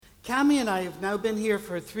Cammie and I have now been here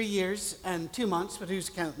for 3 years and 2 months, but who's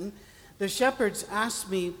counting? The shepherds asked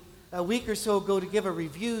me a week or so ago to give a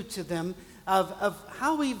review to them of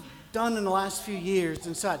how we've done in the last few years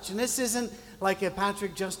and such. And this isn't like a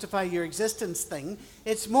Patrick justify your existence thing.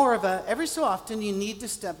 It's more of a, every so often you need to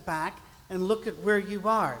step back and look at where you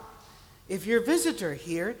are. If you're a visitor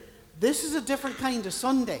here, this is a different kind of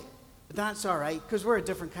Sunday. But that's all right, because we're a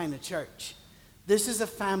different kind of church. This is a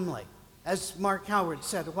family. As Mark Howard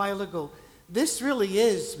said a while ago, this really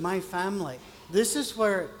is my family. This is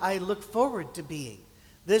where I look forward to being.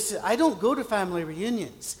 I don't go to family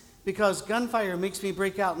reunions because gunfire makes me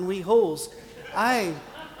break out in wee holes. And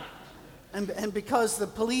because the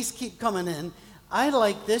police keep coming in, I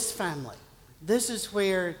like this family. This is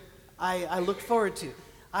where I look forward to.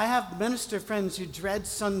 I have minister friends who dread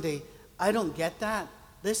Sunday. I don't get that.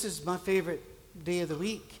 This is my favorite day of the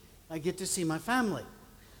week. I get to see my family.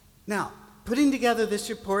 Now, putting together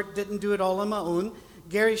this report, didn't do it all on my own.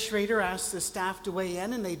 Gary Schrader asked the staff to weigh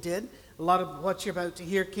in, and they did. A lot of what you're about to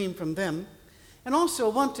hear came from them. And also, I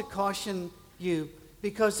want to caution you,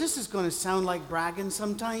 because this is going to sound like bragging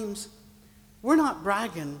sometimes. We're not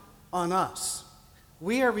bragging on us.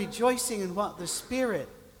 We are rejoicing in what the Spirit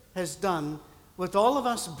has done with all of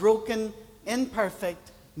us broken,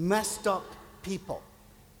 imperfect, messed up people.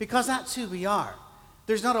 Because that's who we are.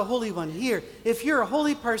 There's not a holy one here. If you're a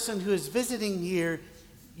holy person who is visiting here,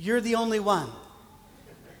 you're the only one.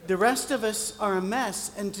 The rest of us are a mess,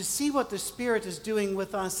 and to see what the Spirit is doing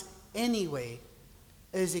with us anyway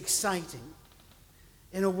is exciting.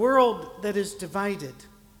 In a world that is divided,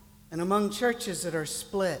 and among churches that are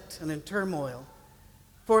split and in turmoil,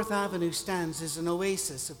 Fourth Avenue stands as an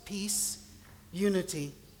oasis of peace,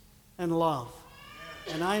 unity, and love.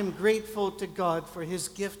 And I am grateful to God for his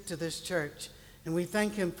gift to this church. And we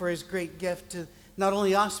thank him for his great gift to not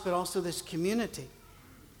only us, but also this community.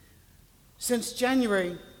 Since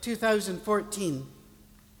January 2014,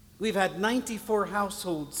 we've had 94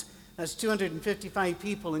 households, that's 255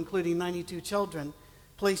 people, including 92 children,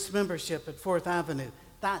 place membership at 4th Avenue.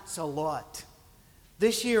 That's a lot.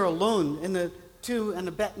 This year alone, in the 2 and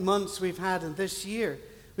a bit months we've had in this year,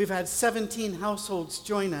 we've had 17 households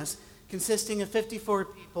join us, consisting of 54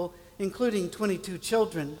 people, including 22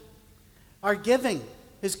 children. Our giving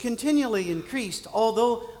has continually increased,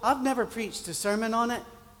 although I've never preached a sermon on it.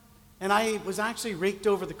 And I was actually raked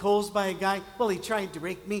over the coals by a guy. Well, he tried to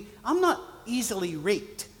rake me. I'm not easily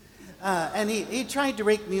raked. And he tried to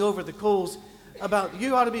rake me over the coals about,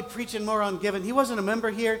 you ought to be preaching more on giving. He wasn't a member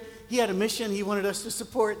here. He had a mission he wanted us to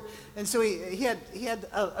support. And so he had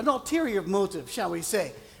an ulterior motive, shall we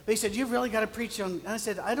say. But he said, you've really got to preach on. And I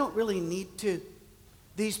said, I don't really need to.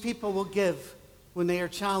 These people will give when they are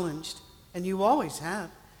challenged. And you always have.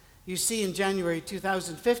 You see, in January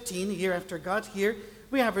 2015, a year after I got here,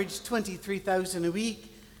 we averaged $23,000 a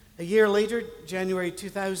week. A year later, January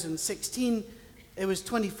 2016, it was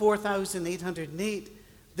 $24,808.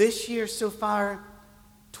 This year so far,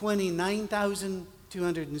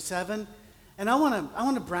 $29,207. And I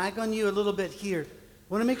want to brag on you a little bit here. I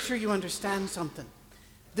want to make sure you understand something.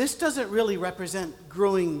 This doesn't really represent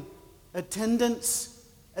growing attendance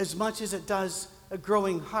as much as it does a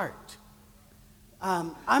growing heart.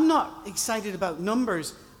 I'm not excited about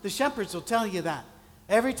numbers. The shepherds will tell you that.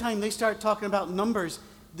 Every time they start talking about numbers,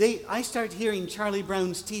 I start hearing Charlie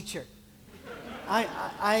Brown's teacher.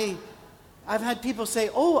 I've had people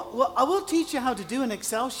say, oh, well, I will teach you how to do an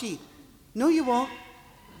Excel sheet. No, you won't,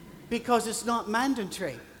 because it's not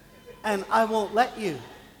mandatory, and I won't let you.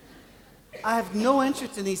 I have no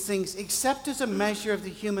interest in these things except as a measure of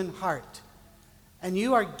the human heart. And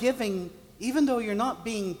you are giving, even though you're not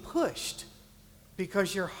being pushed,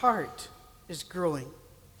 because your heart is growing.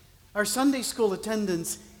 Our Sunday school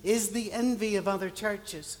attendance is the envy of other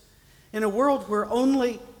churches. In a world where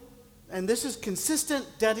only, and this is consistent,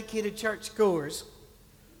 dedicated churchgoers,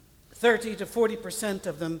 30 to 40%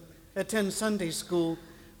 of them attend Sunday school,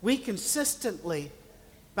 we consistently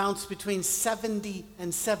bounce between 70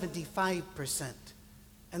 and 75%.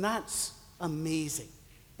 And that's amazing.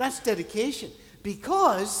 That's dedication,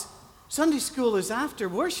 because Sunday school is after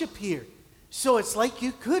worship here. So it's like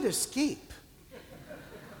you could escape.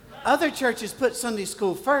 Other churches put Sunday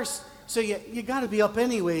school first, so you got to be up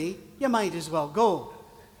anyway. You might as well go.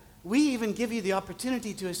 We even give you the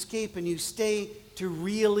opportunity to escape, and you stay to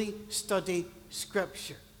really study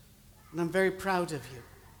Scripture. And I'm very proud of you.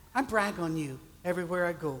 I brag on you everywhere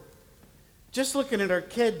I go. Just looking at our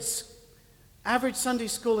kids, average Sunday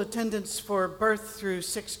school attendance for birth through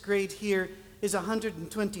 6th grade here is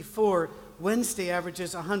 124. Wednesday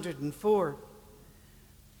averages 104.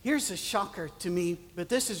 Here's a shocker to me, but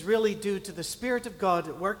this is really due to the Spirit of God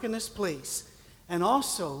at work in this place, and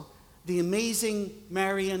also the amazing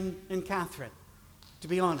Marion and Catherine, to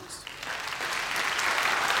be honest.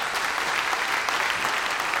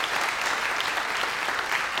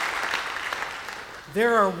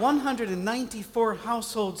 There are 194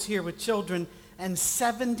 households here with children, and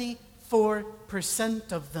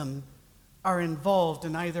 74% of them are involved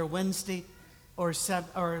in either Wednesday or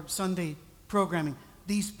Sunday programming.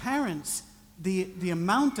 These parents, the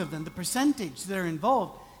amount of them, the percentage that are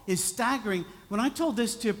involved is staggering. When I told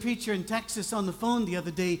this to a preacher in Texas on the phone the other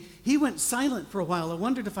day, he went silent for a while. I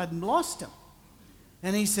wondered if I'd lost him.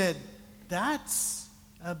 And he said, "That's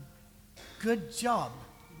a good job."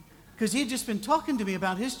 Because he had just been talking to me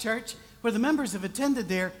about his church, where the members have attended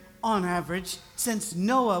there, on average, since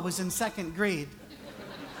Noah was in 2nd grade.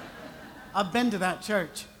 I've been to that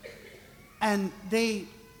church. And they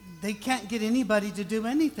can't get anybody to do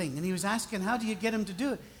anything. And he was asking, how do you get them to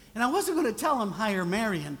do it? And I wasn't going to tell him, hire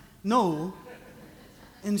Marion. No.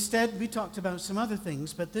 Instead, we talked about some other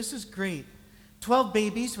things, but this is great. 12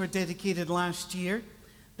 babies were dedicated last year.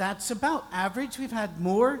 That's about average. We've had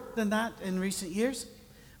more than that in recent years.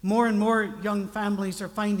 More and more young families are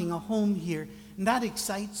finding a home here, and that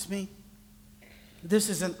excites me. This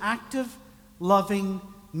is an active, loving,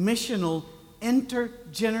 missional,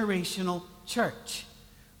 intergenerational church.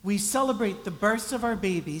 We celebrate the births of our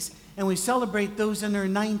babies, and we celebrate those in their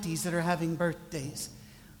 90s that are having birthdays,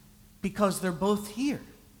 because they're both here,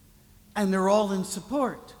 and they're all in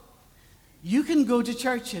support. You can go to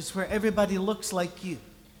churches where everybody looks like you.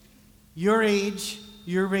 Your age,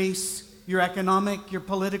 your race, your economic, your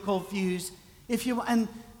political views, and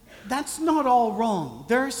that's not all wrong.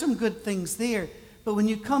 There are some good things there, but when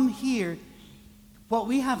you come here, what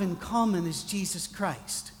we have in common is Jesus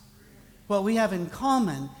Christ. What we have in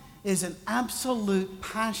common is an absolute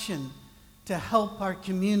passion to help our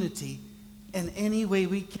community in any way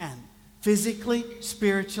we can. Physically,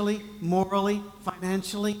 spiritually, morally,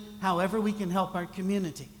 financially, however we can help our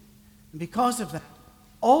community. And because of that,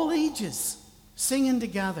 all ages singing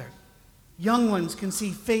together. Young ones can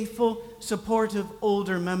see faithful, supportive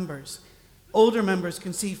older members. Older members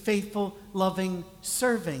can see faithful, loving,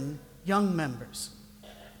 serving young members.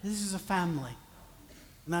 This is a family,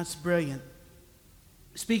 and that's brilliant.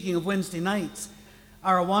 Speaking of Wednesday nights,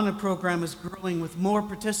 our Awana program is growing with more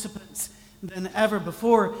participants than ever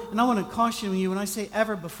before. And I want to caution you, when I say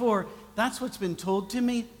ever before, that's what's been told to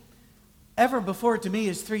me. Ever before to me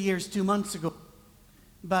is 3 years, 2 months ago.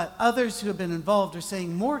 But others who have been involved are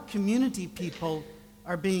saying more community people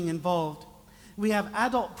are being involved. We have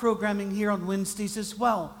adult programming here on Wednesdays as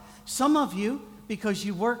well. Some of you, because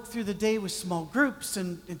you work through the day with small groups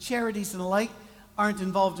and charities and the like, aren't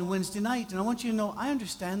involved in Wednesday night. And I want you to know, I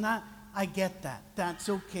understand that. I get that. That's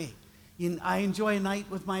okay. I enjoy a night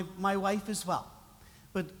with my wife as well.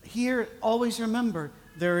 But here, always remember,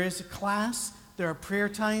 there is a class, there are prayer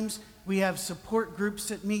times, we have support groups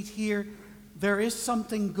that meet here. There is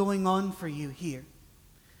something going on for you here.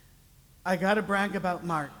 I got to brag about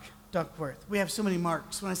Mark Duckworth. We have so many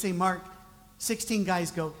Marks. When I say Mark, 16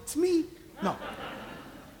 guys go, it's me. No.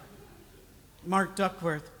 Mark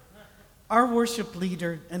Duckworth. Our worship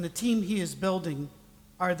leader and the team he is building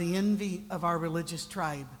are the envy of our religious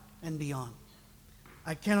tribe and beyond.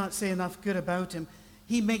 I cannot say enough good about him.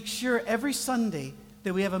 He makes sure every Sunday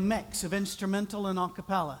that we have a mix of instrumental and a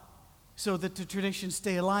cappella, so that the traditions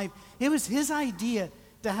stay alive. It was his idea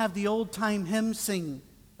to have the old-time hymn sing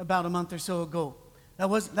about a month or so ago. I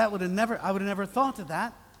would have never thought of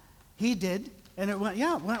that. He did, and it went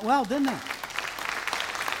well, didn't it?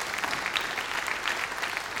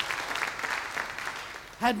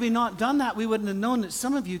 Had we not done that, we wouldn't have known that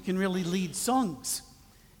some of you can really lead songs.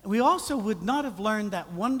 We also would not have learned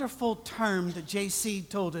that wonderful term that JC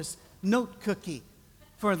told us, note cookie,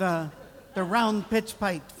 for the round pitch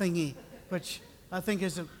pipe thingy, which I think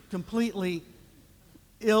is a completely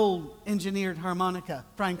ill-engineered harmonica,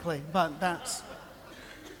 frankly, but that's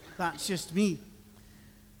just me.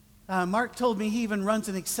 Mark told me he even runs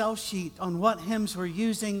an Excel sheet on what hymns we're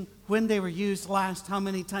using, when they were used last, how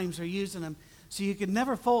many times we're using them. So you could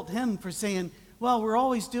never fault him for saying, well, we're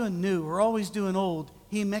always doing new, we're always doing old.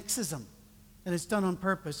 He mixes them, and it's done on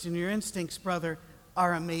purpose. And your instincts, brother,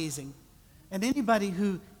 are amazing. And anybody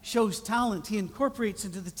who shows talent, he incorporates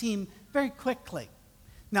into the team very quickly.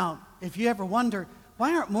 Now, if you ever wonder,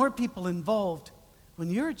 why aren't more people involved? When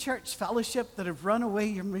you're a church fellowship that have run away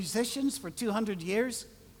your musicians for 200 years,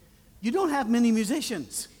 you don't have many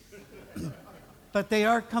musicians. But they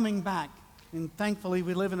are coming back. And thankfully,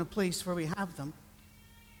 we live in a place where we have them.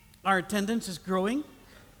 Our attendance is growing.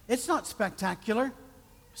 It's not spectacular.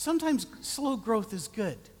 Sometimes slow growth is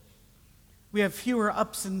good. We have fewer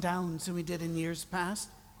ups and downs than we did in years past.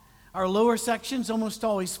 Our lower section's almost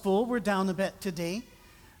always full. We're down a bit today.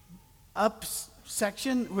 Up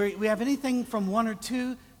section, we have anything from 1 or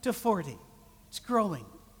 2 to 40. It's growing.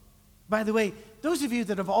 By the way, those of you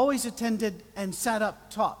that have always attended and sat up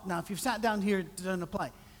top, now if you've sat down here, it doesn't apply.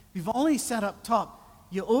 If you've only sat up top,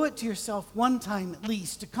 you owe it to yourself one time at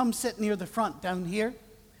least to come sit near the front down here.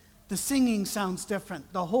 The singing sounds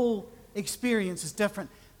different. The whole experience is different.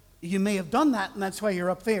 You may have done that, and that's why you're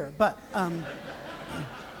up there. But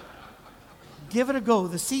give it a go.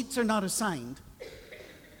 The seats are not assigned.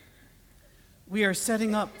 We are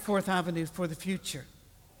setting up Fourth Avenue for the future.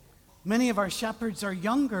 Many of our shepherds are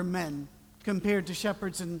younger men compared to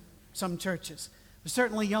shepherds in some churches. They're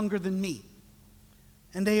certainly younger than me.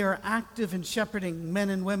 And they are active in shepherding men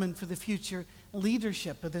and women for the future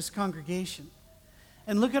leadership of this congregation.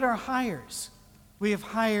 And look at our hires. We have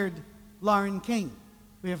hired Lauren King.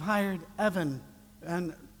 We have hired Evan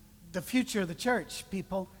and the future of the church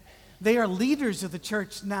people. They are leaders of the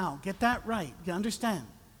church now. Get that right. You understand?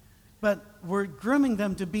 But we're grooming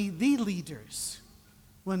them to be the leaders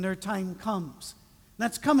when their time comes.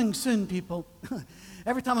 That's coming soon, people.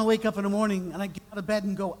 Every time I wake up in the morning and I get out of bed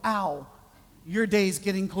and go, ow, your day's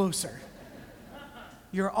getting closer.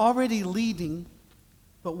 You're already leading,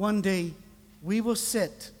 but one day we will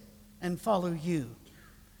sit and follow you.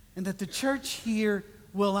 And that the church here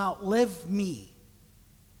will outlive me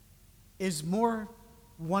is more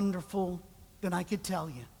wonderful than I could tell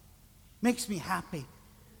you. Makes me happy.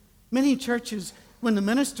 Many churches, when the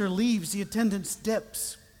minister leaves, the attendance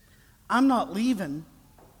dips. I'm not leaving,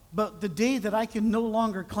 but the day that I can no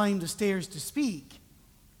longer climb the stairs to speak,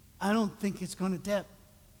 I don't think it's going to dip.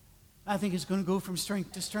 I think it's going to go from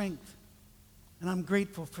strength to strength. And I'm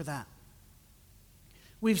grateful for that.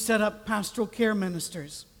 We've set up pastoral care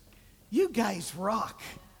ministers. You guys rock.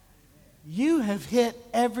 You have hit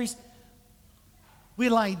every... We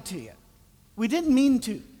lied to you. We didn't mean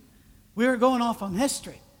to. We were going off on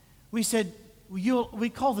history. We said, we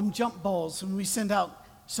call them jump balls when we send out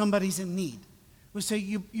somebody's in need. We say,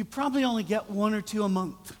 you probably only get 1 or 2 a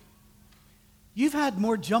month. You've had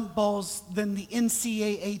more jump balls than the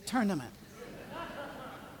NCAA tournament.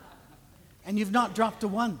 And you've not dropped a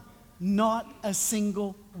one. Not a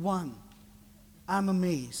single one. I'm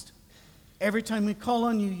amazed. Every time we call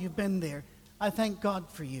on you, you've been there. I thank God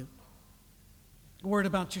for you. A word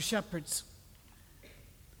about your shepherds.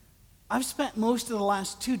 I've spent most of the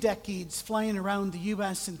last 2 decades flying around the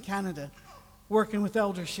U.S. and Canada working with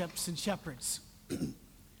elderships and shepherds.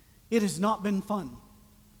 It has not been fun.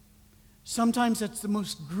 Sometimes it's the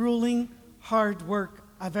most grueling, hard work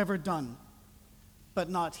I've ever done, but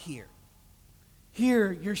not here.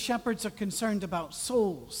 Here, your shepherds are concerned about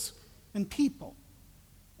souls and people,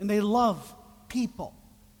 and they love people,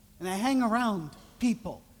 and they hang around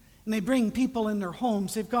people, and they bring people in their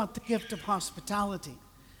homes. They've got the gift of hospitality.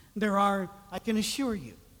 There are, I can assure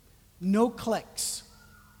you, no cliques,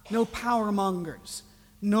 no power mongers,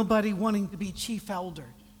 nobody wanting to be chief elder.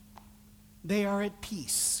 They are at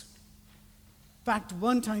peace. In fact,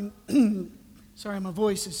 one time, sorry, my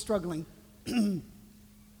voice is struggling.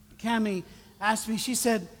 Cammie asked me, she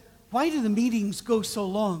said, why do the meetings go so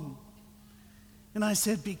long? And I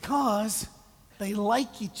said, because they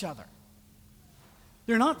like each other.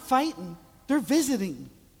 They're not fighting, they're visiting.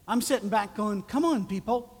 I'm sitting back going, come on,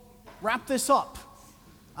 people, wrap this up.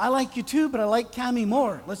 I like you too, but I like Cammie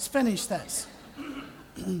more. Let's finish this.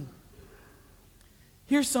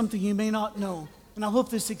 Here's something you may not know, and I hope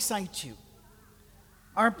this excites you.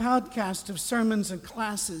 Our podcast of sermons and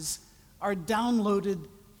classes are downloaded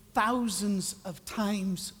thousands of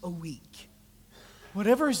times a week.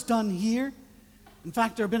 Whatever is done here, in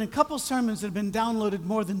fact, there have been a couple sermons that have been downloaded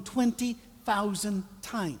more than 20,000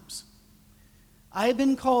 times. I have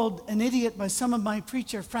been called an idiot by some of my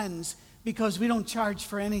preacher friends because we don't charge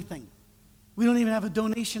for anything. We don't even have a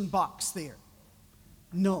donation box there.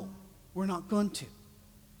 No, we're not going to.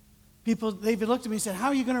 People, they've looked at me and said, how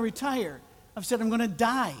are you going to retire? I've said, I'm going to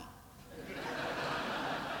die.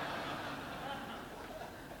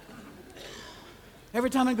 Every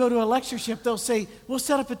time I go to a lectureship, they'll say, we'll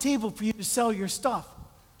set up a table for you to sell your stuff.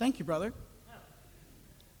 Thank you, brother.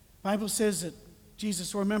 Bible says that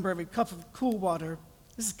Jesus will remember every cup of cool water.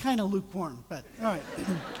 This is kind of lukewarm, but all right.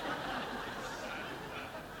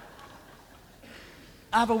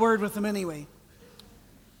 I have a word with them anyway.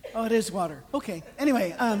 Oh, it is water. Okay.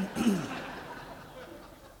 Anyway,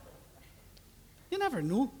 you never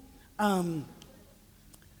know.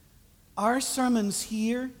 Our sermons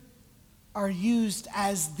here are used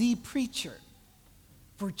as the preacher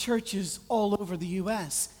for churches all over the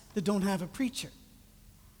U.S. that don't have a preacher.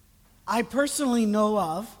 I personally know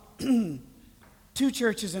of 2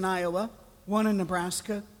 churches in Iowa, 1 in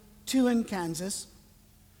Nebraska, 2 in Kansas,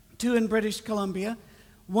 2 in British Columbia,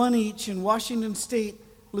 1 each in Washington State,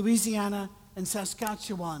 Louisiana, and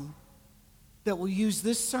Saskatchewan that will use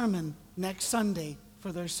this sermon next Sunday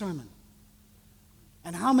for their sermon.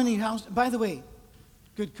 And how many houses, by the way,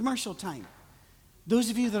 good commercial time.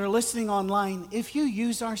 Those of you that are listening online, if you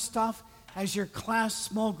use our stuff as your class,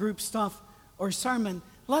 small group stuff, or sermon,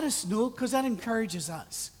 let us know, because that encourages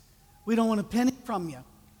us. We don't want a penny from you.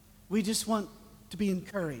 We just want to be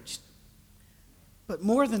encouraged. But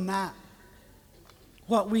more than that,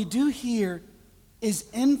 what we do here is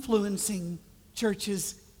influencing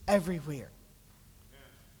churches everywhere.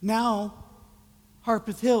 Now,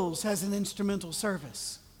 Harpeth Hills has an instrumental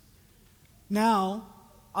service. Now,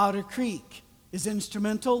 Otter Creek is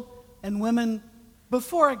instrumental, and women,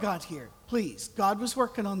 before I got here, please, God was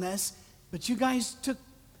working on this, but you guys took,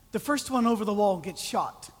 the first one over the wall gets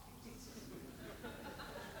shot.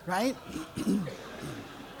 Right?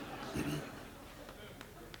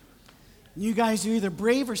 You guys are either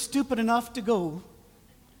brave or stupid enough to go.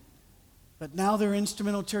 But now there are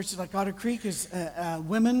instrumental churches like Otter Creek.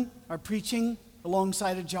 Women are preaching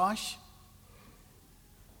alongside of Josh.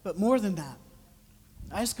 But more than that,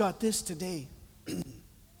 I just got this today.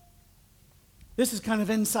 This is kind of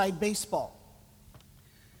inside baseball.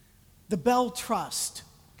 The Bell Trust.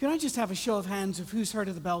 Can I just have a show of hands of who's heard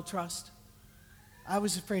of the Bell Trust? I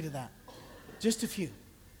was afraid of that. Just a few.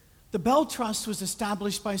 The Bell Trust was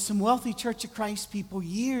established by some wealthy Church of Christ people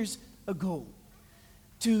years ago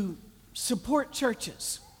to support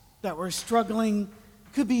churches that were struggling,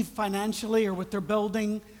 could be financially or with their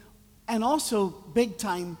building, and also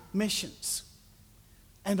big-time missions.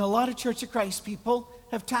 And a lot of Church of Christ people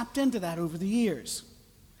have tapped into that over the years.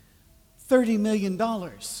 $30 million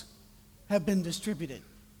have been distributed.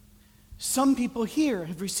 Some people here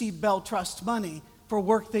have received Bell Trust money for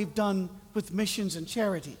work they've done with missions and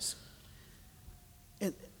charities.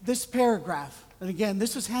 This paragraph, and again,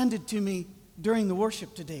 this was handed to me during the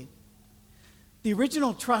worship today. The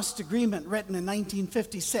original trust agreement written in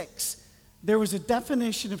 1956, there was a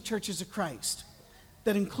definition of Churches of Christ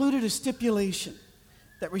that included a stipulation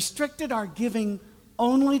that restricted our giving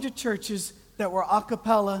only to churches that were a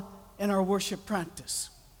cappella in our worship practice.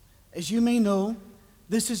 As you may know,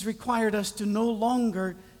 this has required us to no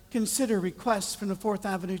longer consider requests from the Fourth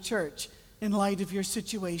Avenue Church in light of your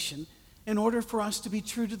situation in order for us to be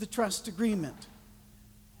true to the trust agreement.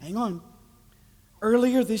 Hang on.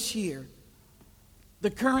 Earlier this year,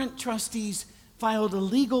 the current trustees filed a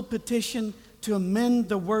legal petition to amend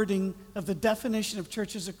the wording of the definition of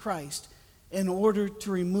Churches of Christ in order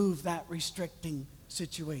to remove that restricting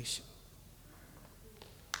situation.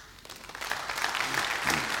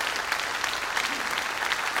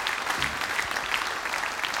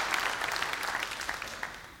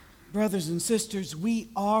 Brothers and sisters, we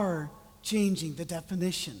are changing the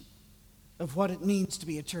definition of what it means to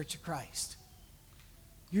be a Church of Christ.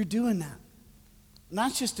 You're doing that. And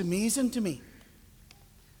that's just amazing to me.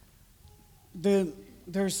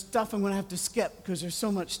 There's stuff I'm going to have to skip because there's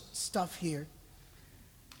so much stuff here.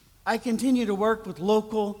 I continue to work with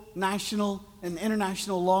local, national, and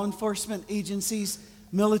international law enforcement agencies,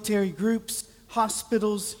 military groups,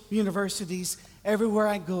 hospitals, universities. Everywhere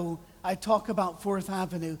I go, I talk about Fourth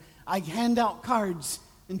Avenue. I hand out cards,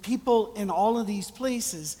 and people in all of these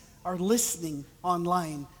places are listening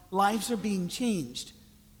online. Lives are being changed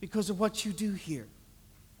because of what you do here.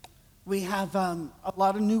 We have a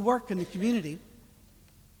lot of new work in the community.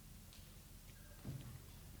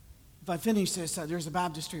 If I finish this, there's a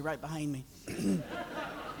baptistry right behind me.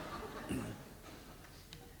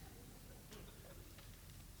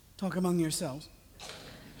 Talk among yourselves.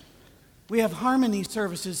 We have harmony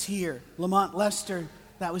services here. Lamont Lester,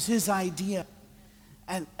 that was his idea.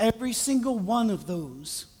 And every single one of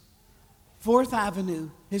those, Fourth Avenue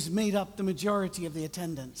has made up the majority of the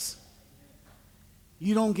attendance.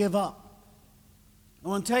 You don't give up. I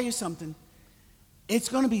want to tell you something. It's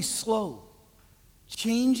going to be slow.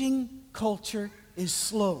 Changing culture is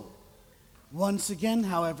slow. Once again,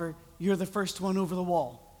 however, you're the first one over the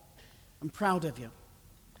wall. I'm proud of you.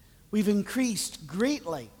 We've increased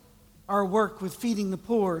greatly our work with feeding the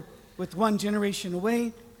poor with One Generation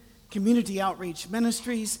Away, Community Outreach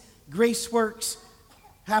Ministries, Grace Works,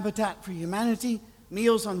 Habitat for Humanity,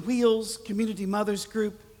 Meals on Wheels, Community Mothers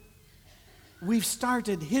Group. We've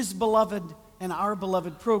started His Beloved and Our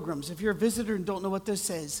Beloved programs. If you're a visitor and don't know what this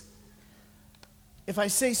is, if I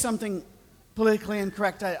say something politically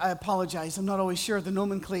incorrect, I apologize. I'm not always sure of the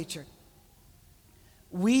nomenclature.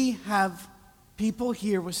 We have people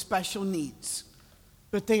here with special needs,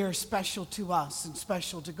 but they are special to us and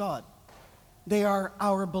special to God. They are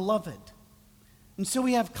our beloved. And so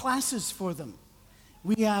we have classes for them.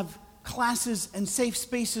 We have classes and safe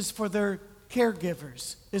spaces for their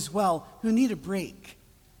caregivers as well who need a break.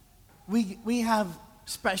 We have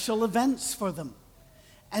special events for them.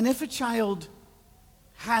 And if a child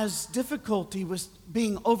has difficulty with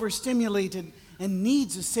being overstimulated and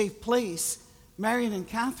needs a safe place, Marion and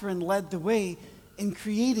Catherine led the way in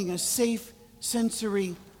creating a safe,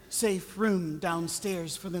 sensory, safe room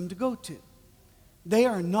downstairs for them to go to. They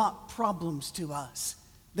are not problems to us.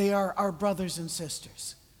 They are our brothers and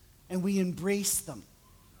sisters, and we embrace them.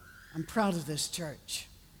 I'm proud of this church.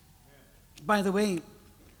 By the way,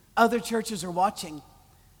 other churches are watching.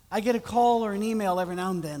 I get a call or an email every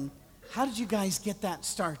now and then. How did you guys get that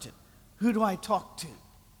started? Who do I talk to?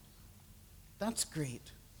 That's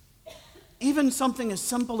great. Even something as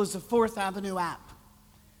simple as the Fourth Avenue app.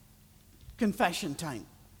 Confession time.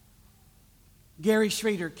 Gary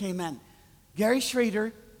Schrader came in. Gary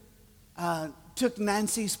Schrader took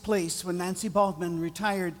Nancy's place when Nancy Baldwin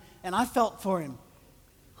retired, and I felt for him.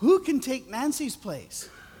 Who can take Nancy's place?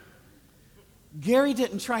 Gary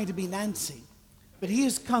didn't try to be Nancy, but he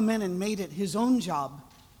has come in and made it his own job,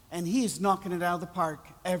 and he is knocking it out of the park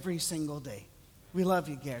every single day. We love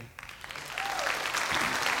you, Gary.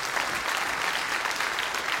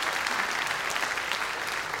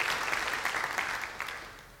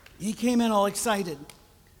 He came in all excited.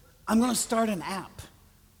 I'm going to start an app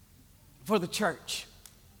for the church.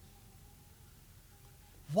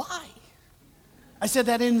 Why? I said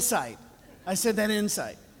that inside.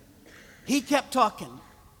 He kept talking.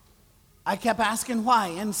 I kept asking why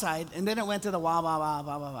inside, and then it went to the wah, wah, wah,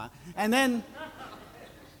 wah, wah, wah. And then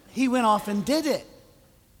he went off and did it.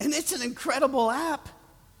 And it's an incredible app.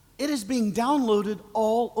 It is being downloaded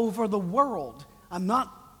all over the world. I'm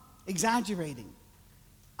not exaggerating.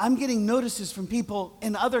 I'm getting notices from people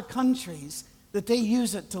in other countries that they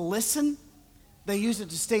use it to listen, they use it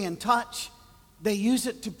to stay in touch, they use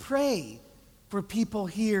it to pray for people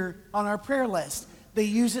here on our prayer list. They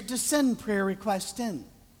use it to send prayer requests in.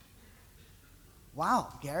 Wow,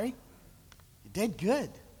 Gary, you did good.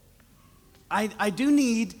 I do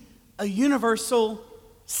need a universal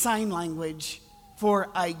sign language for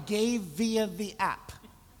I gave via the app.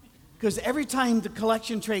 Because every time the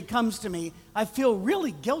collection tray comes to me, I feel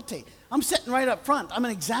really guilty. I'm sitting right up front. I'm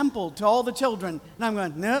an example to all the children. And I'm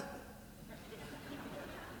going, nope.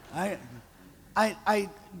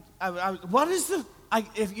 What is the,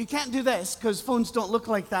 if you can't do this, because phones don't look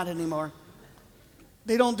like that anymore.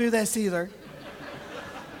 They don't do this either.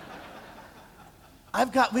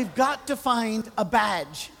 We've got to find a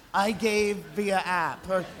badge I gave via app,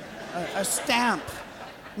 or a stamp.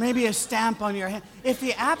 Maybe a stamp on your hand. If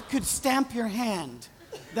the app could stamp your hand,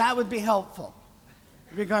 that would be helpful.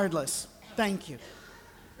 Regardless, thank you.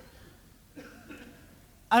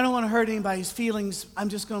 I don't want to hurt anybody's feelings. I'm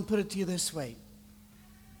just going to put it to you this way.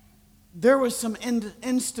 There was some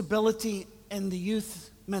instability in the youth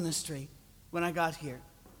ministry when I got here.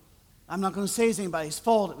 I'm not going to say it's anybody's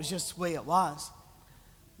fault. It was just the way it was.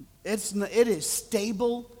 It is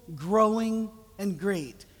stable, growing, and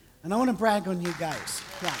great. And I want to brag on you guys.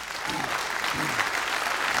 Yeah.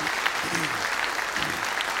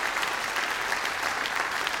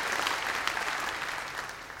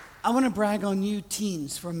 I want to brag on you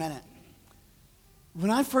teens for a minute.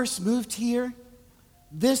 When I first moved here,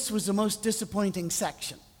 this was the most disappointing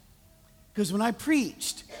section. Because when I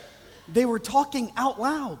preached, they were talking out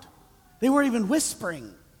loud. They weren't even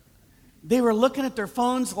whispering. They were looking at their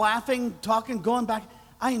phones, laughing, talking, going back.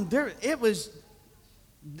 It was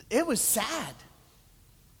sad.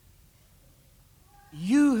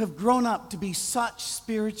 You have grown up to be such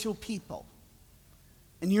spiritual people.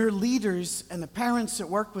 And your leaders and the parents that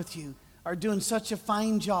work with you are doing such a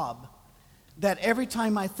fine job that every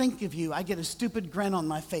time I think of you, I get a stupid grin on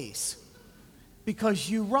my face. Because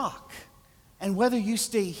you rock. And whether you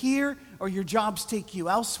stay here or your jobs take you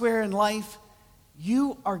elsewhere in life,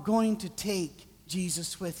 you are going to take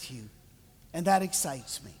Jesus with you. And that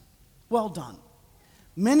excites me. Well done.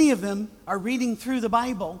 Many of them are reading through the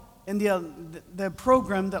Bible in the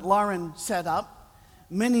program that Lauren set up.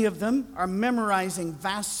 Many of them are memorizing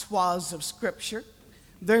vast swaths of Scripture.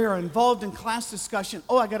 They are involved in class discussion.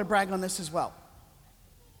 Oh, I got to brag on this as well.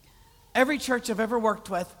 Every church I've ever worked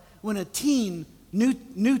with, when a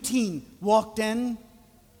new teen walked in,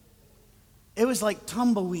 it was like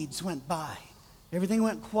tumbleweeds went by. Everything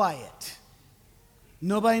went quiet.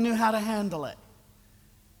 Nobody knew how to handle it.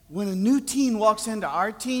 When a new teen walks into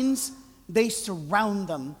our teens, they surround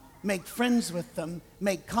them make friends with them,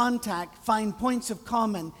 make contact, find points of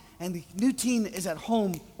common, and the new teen is at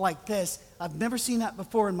home like this. I've never seen that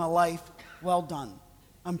before in my life. Well done.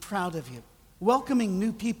 I'm proud of you. Welcoming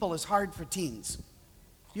new people is hard for teens.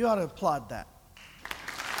 You ought to applaud that.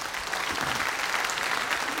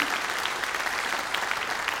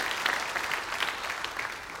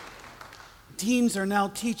 Teens are now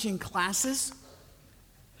teaching classes,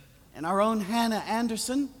 and our own Hannah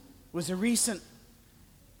Anderson was a recent,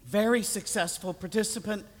 very successful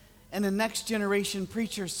participant in a next generation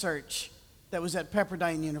preacher search that was at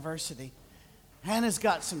Pepperdine University. Hannah's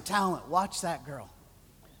got some talent. Watch that girl.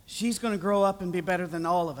 She's going to grow up and be better than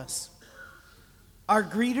all of us. Our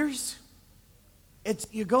greeters,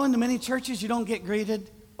 you go into many churches, you don't get greeted,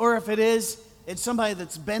 or if it is, it's somebody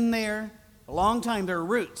that's been there a long time. There are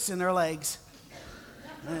roots in their legs.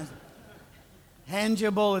 Hand you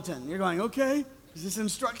a bulletin. You're going, okay, is this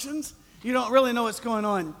instructions? You don't really know what's going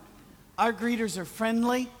on. Our greeters are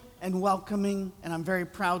friendly and welcoming, and I'm very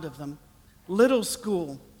proud of them. Little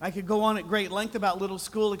school. I could go on at great length about little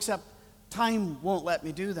school, except time won't let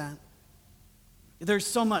me do that. There's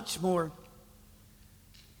so much more.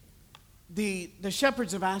 The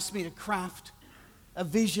shepherds have asked me to craft a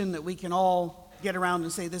vision that we can all get around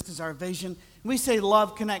and say, this is our vision. We say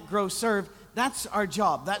love, connect, grow, serve. That's our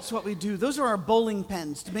job. That's what we do. Those are our bowling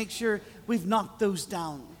pins to make sure we've knocked those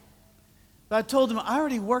down. But I told them I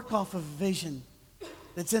already work off of a vision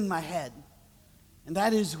that's in my head. And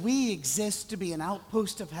that is we exist to be an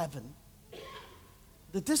outpost of heaven.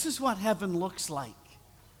 That this is what heaven looks like.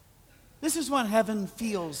 This is what heaven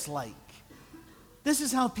feels like. This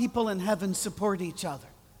is how people in heaven support each other.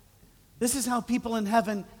 This is how people in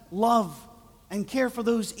heaven love and care for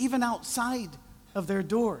those even outside of their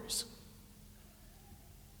doors.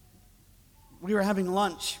 We were having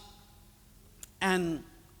lunch, and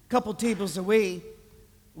a couple tables away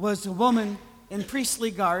was a woman in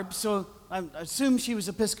priestly garb, so I assumed she was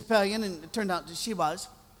Episcopalian, and it turned out that she was.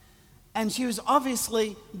 And she was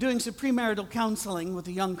obviously doing some premarital counseling with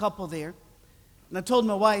a young couple there. And I told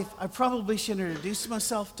my wife I probably should introduce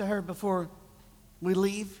myself to her before we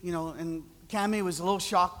leave, and Cammie was a little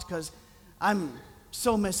shocked because I'm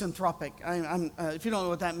so misanthropic. If you don't know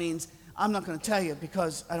what that means, I'm not going to tell you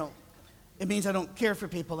because it means I don't care for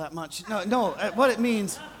people that much. No, what it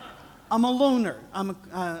means, I'm a loner. I'm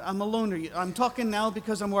a loner. I'm talking now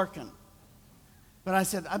because I'm working. But I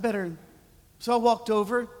said, so I walked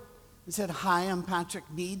over and said, hi, I'm Patrick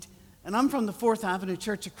Mead, and I'm from the 4th Avenue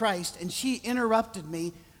Church of Christ, and she interrupted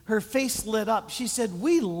me. Her face lit up. She said,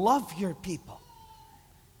 we love your people.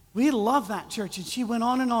 We love that church. And she went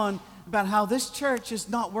on and on about how this church is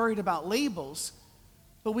not worried about labels,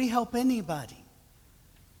 but we help anybody.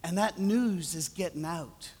 And that news is getting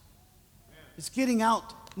out. It's getting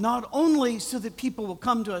out not only so that people will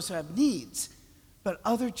come to us who have needs, but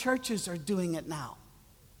other churches are doing it now.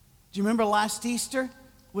 Do you remember last Easter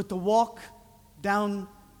with the walk down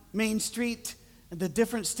Main Street and the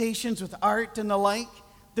different stations with art and the like?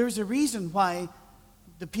 There's a reason why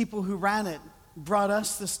the people who ran it brought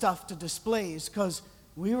us the stuff to displays, because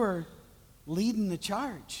we were leading the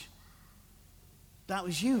charge. That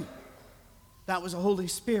was you. That was the Holy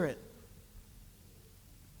Spirit.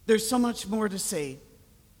 There's so much more to say,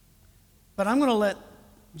 but I'm going to let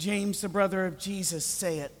James, the brother of Jesus,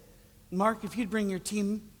 say it. Mark, if you'd bring your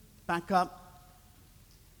team back up.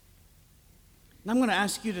 And I'm going to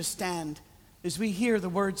ask you to stand as we hear the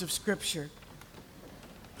words of Scripture.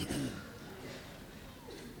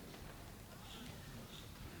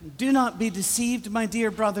 Do not be deceived, my dear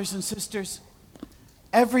brothers and sisters.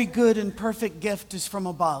 Every good and perfect gift is from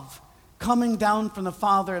above, coming down from the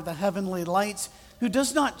Father of the heavenly lights, who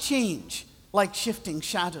does not change like shifting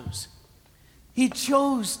shadows. He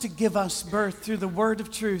chose to give us birth through the word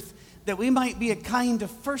of truth, that we might be a kind of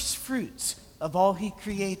first fruits of all he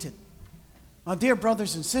created. My dear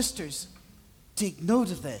brothers and sisters, take note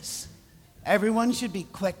of this. Everyone should be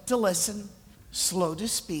quick to listen, slow to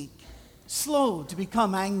speak, slow to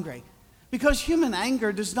become angry, because human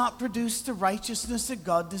anger does not produce the righteousness that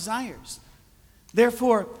God desires.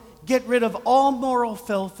 Therefore, get rid of all moral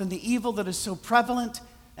filth and the evil that is so prevalent,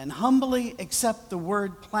 and humbly accept the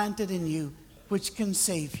word planted in you, which can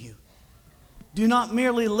save you. Do not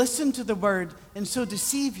merely listen to the word and so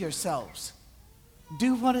deceive yourselves.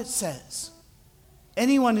 Do what it says.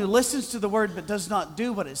 Anyone who listens to the word but does not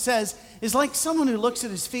do what it says is like someone who looks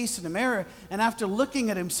at his face in a mirror and after looking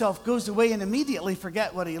at himself goes away and immediately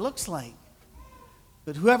forget what he looks like.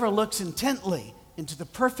 But whoever looks intently into the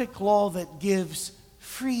perfect law that gives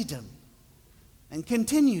freedom and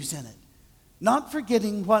continues in it, not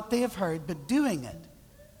forgetting what they have heard, but doing it,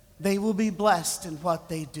 they will be blessed in what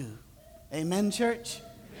they do. Amen, church?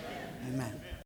 Amen. Amen.